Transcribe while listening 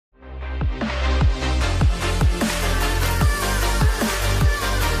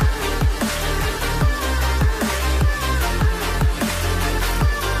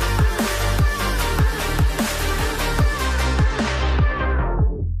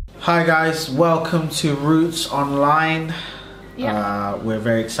Hi guys, welcome to Roots Online. Yeah. We're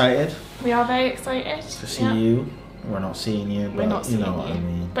very excited We are very excited to see you. We're not seeing you, but you know what I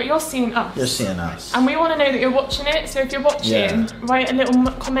mean. But you're seeing us. You're seeing us. And we want to know that you're watching it, so if you're watching, write a little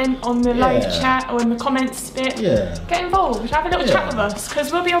comment on the live chat or in the comments bit. Yeah. Get involved, have a little chat with us,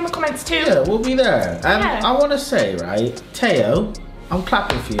 because we'll be on the comments too. Yeah, we'll be there. And I want to say, right, Teo, I'm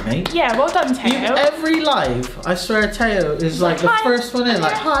clapping for you, mate. Yeah, well done, Teo. Every live, I swear Teo is like the first one in,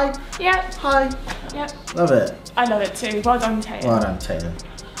 like, hi. Yeah. Hi. Yeah. Love it. I love it too. Well done, Teo. Well done, Teo.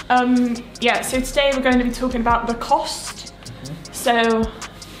 Yeah, so today we're going to be talking about the cost. So,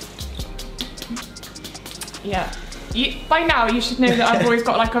 yeah. By now you should know that I've always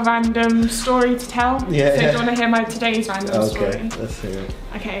got like a random story to tell. Yeah. So do you want to hear my today's random story? Okay, let's hear it.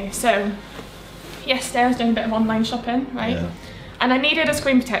 Okay, so yesterday I was doing a bit of online shopping, right? Yeah. And I needed a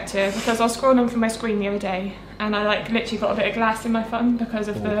screen protector because I was scrolling through my screen the other day and I like literally got a bit of glass in my phone because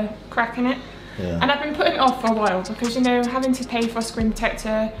of the crack in it. Yeah. And I've been putting it off for a while because, you know, having to pay for a screen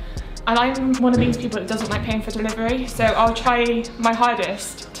protector, and I'm one of these people that doesn't like paying for delivery, so I'll try my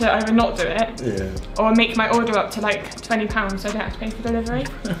hardest to either not do it or make my order up to like £20 so I don't have to pay for delivery.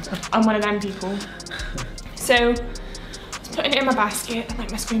 I'm one of them people. So I was putting it in my basket,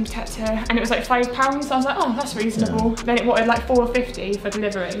 like my screen protector, and it was like £5. I was like, oh, that's reasonable. Then it wanted like £4.50 for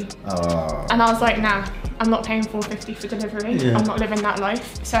delivery. And I was like, nah, I'm not paying £4.50 for delivery. I'm not living that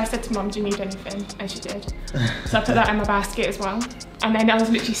life. So I said to Mum, do you need anything? And she did. So I put that in my basket as well. And then I was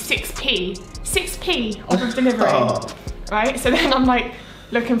literally 6p off of delivery. Right? So then I'm like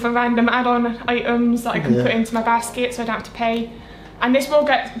looking for random add-on items that I can put into my basket so I don't have to pay. And this will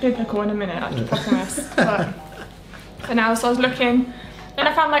get biblical in a minute, I promise. But for now, so I was looking. Then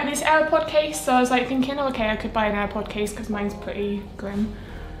I found like this AirPod case. So I was like thinking, oh, okay, I could buy an AirPod case because mine's pretty grim.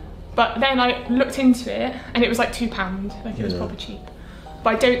 But then I looked into it and it was like £2, like it was proper cheap.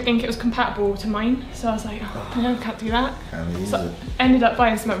 But I don't think it was compatible to mine, so I was like, oh, no, I can't do that. So I ended up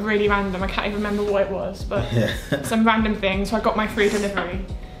buying something really random, I can't even remember what it was, but some random thing, so I got my free delivery.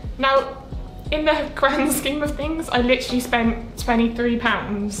 Now, in the grand scheme of things, I literally spent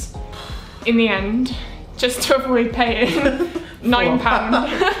 £23 in the end, just to avoid paying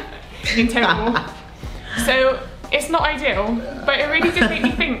 £9 in total. So, it's not ideal, but it really did make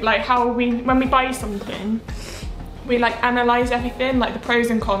me think like how when we buy something, we like analyse everything, like the pros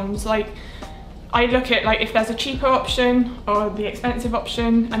and cons. Like I look at like if there's a cheaper option or the expensive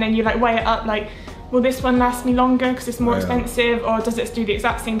option, and then you like weigh it up like, will this one last me longer because it's more expensive, or does it do the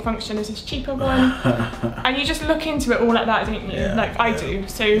exact same function as this cheaper one? And you just look into it all like that, don't you? Like I do.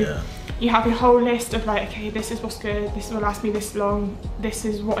 So you have your whole list of like, okay, this is what's good, this will last me this long, this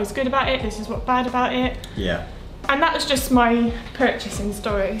is what is good about it, this is what's bad about it. Yeah. And that was just my purchasing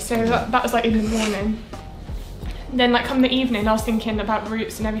story. So that was like in the morning. Then like come the evening, I was thinking about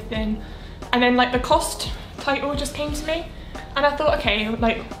Roots and everything. And then like the cost title just came to me. And I thought, okay,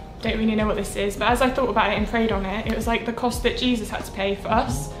 like, don't really know what this is. But as I thought about it and prayed on it, it was like the cost that Jesus had to pay for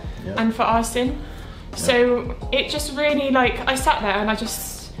us and for our sin. So it just really like, I sat there and I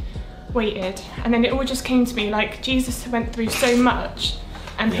just waited. And then it all just came to me like Jesus went through so much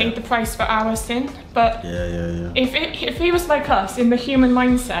and paid the price for our sin. But if he was like us in the human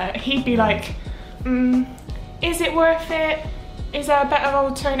mindset, he'd be like, is it worth it? Is there a better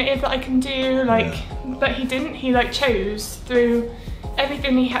alternative that I can do? Like, but he didn't. He like chose through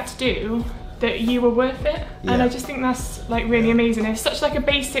everything he had to do that you were worth it. And I just think that's like really amazing. It's such like a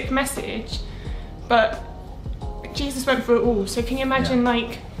basic message, but Jesus went through it all. So can you imagine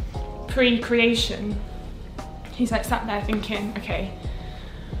like pre-creation, he's like sat there thinking, okay,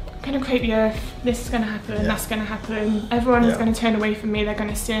 I'm gonna create the earth, this is gonna happen, that's gonna happen, everyone is gonna turn away from me, they're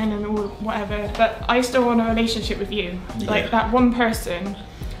gonna sin and all whatever, but I still want a relationship with you. Like that one person,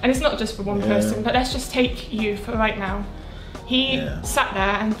 and it's not just for one person, but let's just take you for right now. He sat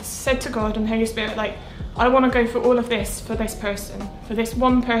there and said to God and Holy Spirit, like, I want to go through all of this for this person, for this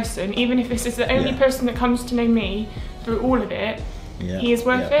one person, even if this is the only person that comes to know me through all of it, he is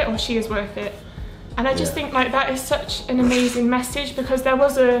worth it or she is worth it. And I just think like that is such an amazing message, because there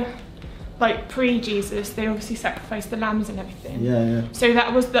was a, like pre-Jesus, they obviously sacrificed the lambs and everything. So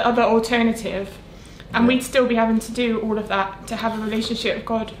that was the other alternative. And we'd still be having to do all of that to have a relationship with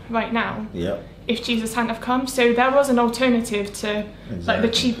God right now. If Jesus hadn't have come. So there was an alternative to like the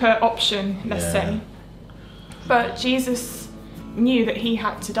cheaper option, let's say. But Jesus knew that he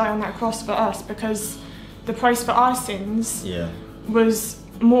had to die on that cross for us, because the price for our sins was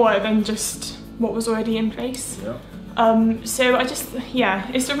more than just what was already in place. So I just,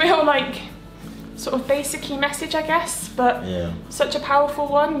 it's a real like sort of basic-y message, I guess, but such a powerful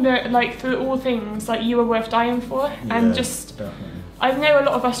one that like through all things, like you were worth dying for. And just, I know a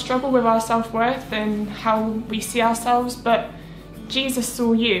lot of us struggle with our self-worth and how we see ourselves, but Jesus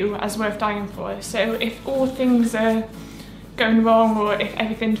saw you as worth dying for. So if all things are going wrong, or if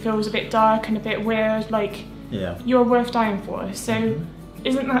everything feels a bit dark and a bit weird, like, you're worth dying for. So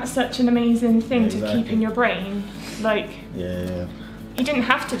isn't that such an amazing thing to keep in your brain? Like, he didn't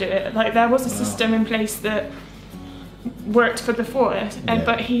have to do it. Like, there was a system in place that worked for before,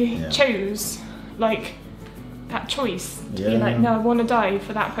 but he chose, like, that choice to be like, no, I want to die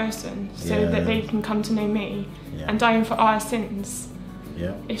for that person so that they can come to know me, and dying for our sins.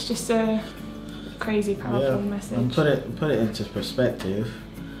 It's just a crazy powerful message. And put it into perspective.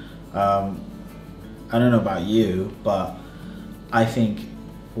 I don't know about you, but I think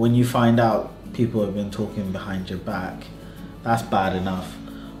when you find out people have been talking behind your back, that's bad enough.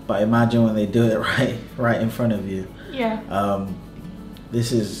 But imagine when they do it right in front of you.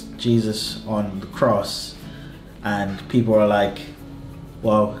 This is Jesus on the cross, and people are like,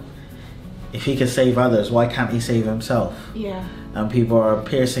 well, if he can save others, why can't he save himself? And people are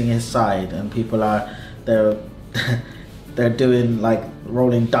piercing his side, and people are they're doing, like,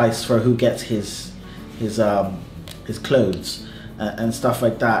 rolling dice for who gets his clothes and stuff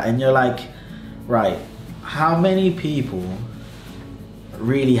like that. And you're like, right, how many people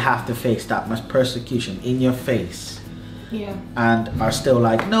really have to face that much persecution in your face and are still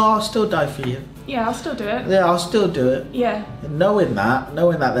like, no, I'll still die for you. I'll still do it. I'll still do it. Knowing that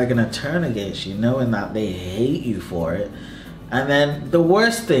they're going to turn against you, knowing that they hate you for it. And then the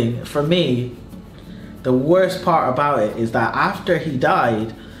worst thing for me, the worst part about it is that after he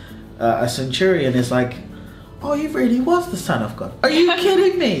died, a centurion is like, oh, he really was the Son of God. Are you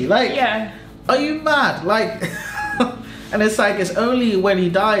kidding me? Like, are you mad? Like, and it's like, it's only when he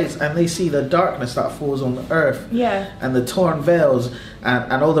dies and they see the darkness that falls on the earth, and the torn veils,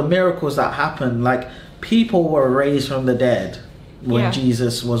 and all the miracles that happen. Like, people were raised from the dead when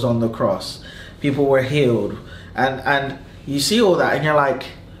Jesus was on the cross. People were healed, and you see all that, and you're like,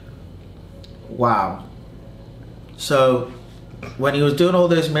 wow. So when he was doing all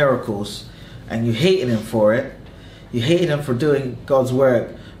those miracles, and you hated him for it, you hated him for doing God's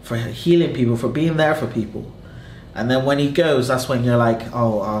work, for healing people, for being there for people. And then when he goes, that's when you're like,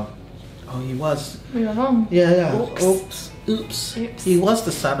 oh, he was. We were wrong. Oops. He was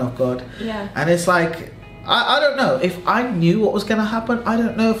the Son of God. And it's like, I don't know. If I knew what was going to happen, I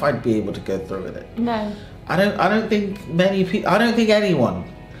don't know if I'd be able to go through with it. No. I don't think many people, I don't think anyone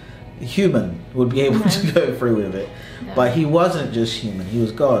human would be able to go through with it. But he wasn't just human, he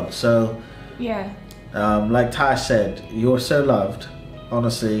was God. So like Tash said, you're so loved,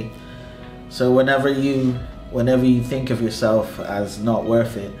 honestly. So whenever you think of yourself as not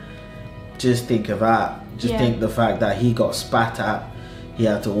worth it, just think of that. Just think the fact that he got spat at, he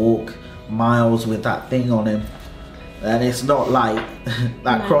had to walk miles with that thing on him, and it's not light.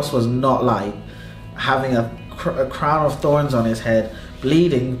 That cross was not light. Having a crown of thorns on his head,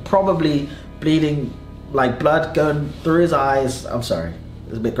 probably bleeding, like blood going through his eyes. I'm sorry,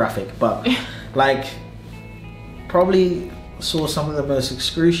 it's a bit graphic, but like, probably saw some of the most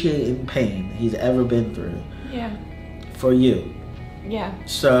excruciating pain he's ever been through. For you.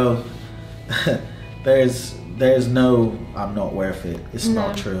 So there's no, I'm not worth it. It's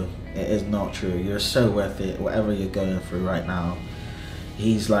not true. It is not true. You're so worth it. Whatever you're going through right now,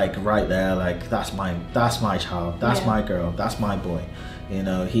 he's like right there. Like, that's my child. That's my girl. That's my boy. You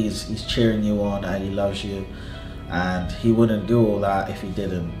know, he's cheering you on, and he loves you, and he wouldn't do all that if he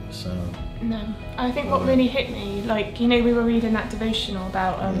didn't. So no, I think what really hit me, like, you know, we were reading that devotional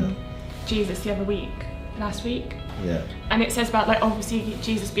about Jesus the other week, last week. And it says about, like, obviously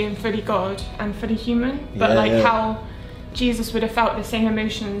Jesus being fully God and fully human, but how Jesus would have felt the same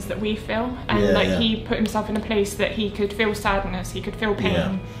emotions that we feel, and he put himself in a place that he could feel sadness, he could feel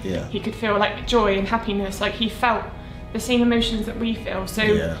pain, he could feel like joy and happiness. Like, he felt the same emotions that we feel.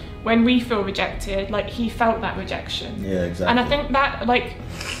 So when we feel rejected, like, he felt that rejection. And I think that, like,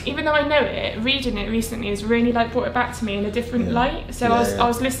 even though I know it, reading it recently has really, like, brought it back to me in a different light. So I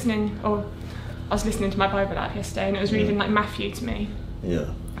was listening to my Bible app yesterday, and it was reading like Matthew to me. Because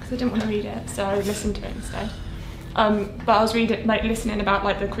I didn't want to read it, so I listened to it instead. But I was listening about,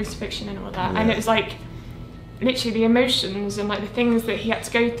 like, the crucifixion and all that, and it was like literally the emotions and, like, the things that he had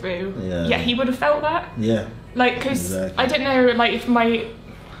to go through. Yet he would have felt that. Like, because I don't know, like, if my,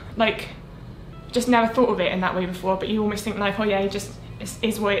 like, just never thought of it in that way before, but you almost think like, oh yeah, he just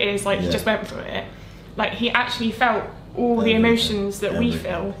is what it is. Like, he just went through it. Like, he actually felt all the emotions that we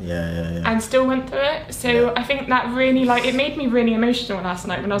feel, and still went through it. So I think that really, like, it made me really emotional last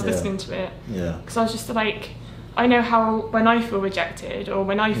night when I was listening to it. Because I was just like, I know how when I feel rejected or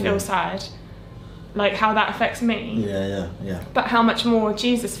when I feel sad, like how that affects me. Yeah. But how much more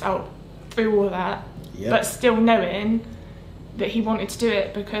Jesus felt through all that, but still knowing that he wanted to do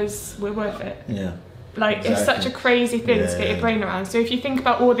it because we're worth it. Yeah. Like, exactly. It's such a crazy thing to get your brain around. So if you think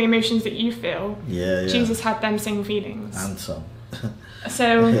about all the emotions that you feel, Jesus had them same feelings. And some.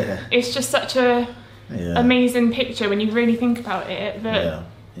 So it's just such a amazing picture when you really think about it, that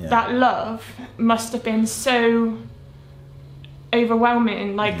that love must have been so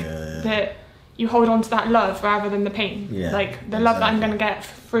overwhelming, like that you hold on to that love rather than the pain. Like the love that I'm going to get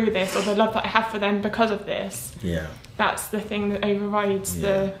through this, or the love that I have for them because of this. That's the thing that overrides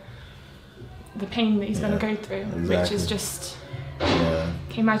the pain that he's going to go through, which is just. Can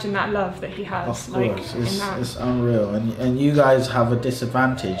you imagine that love that he has? Of course, it's unreal, and you guys have a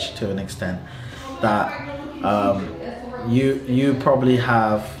disadvantage to an extent that you probably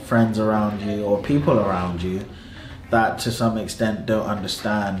have friends around you or people around you that to some extent don't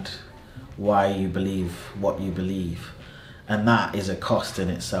understand why you believe what you believe, and that is a cost in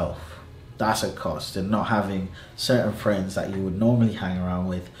itself. That's a cost in not having certain friends that you would normally hang around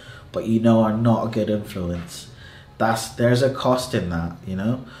with, but you know are not a good influence. There's a cost in that, you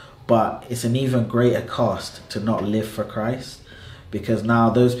know, but it's an even greater cost to not live for Christ, because now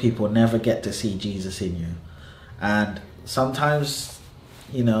those people never get to see Jesus in you. And sometimes,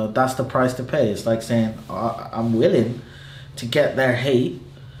 you know, that's the price to pay. It's like saying, I'm willing to get their hate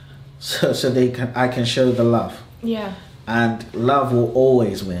so I can show the love. Yeah. And love will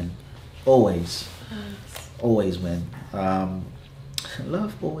always win. Always win.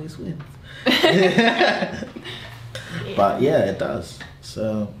 Love always wins. But yeah, it does.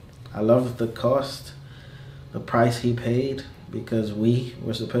 So I love the cost, the price he paid, because we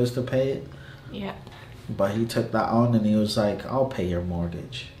were supposed to pay it. Yeah. But he took that on and he was like, I'll pay your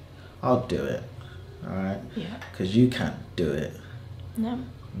mortgage. I'll do it. All right? Yeah. Because you can't do it. No.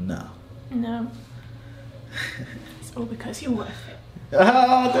 It's all because you're worth it.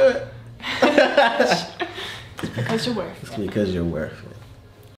 I'll do it. It's because you're worth it. It's because you're worth it.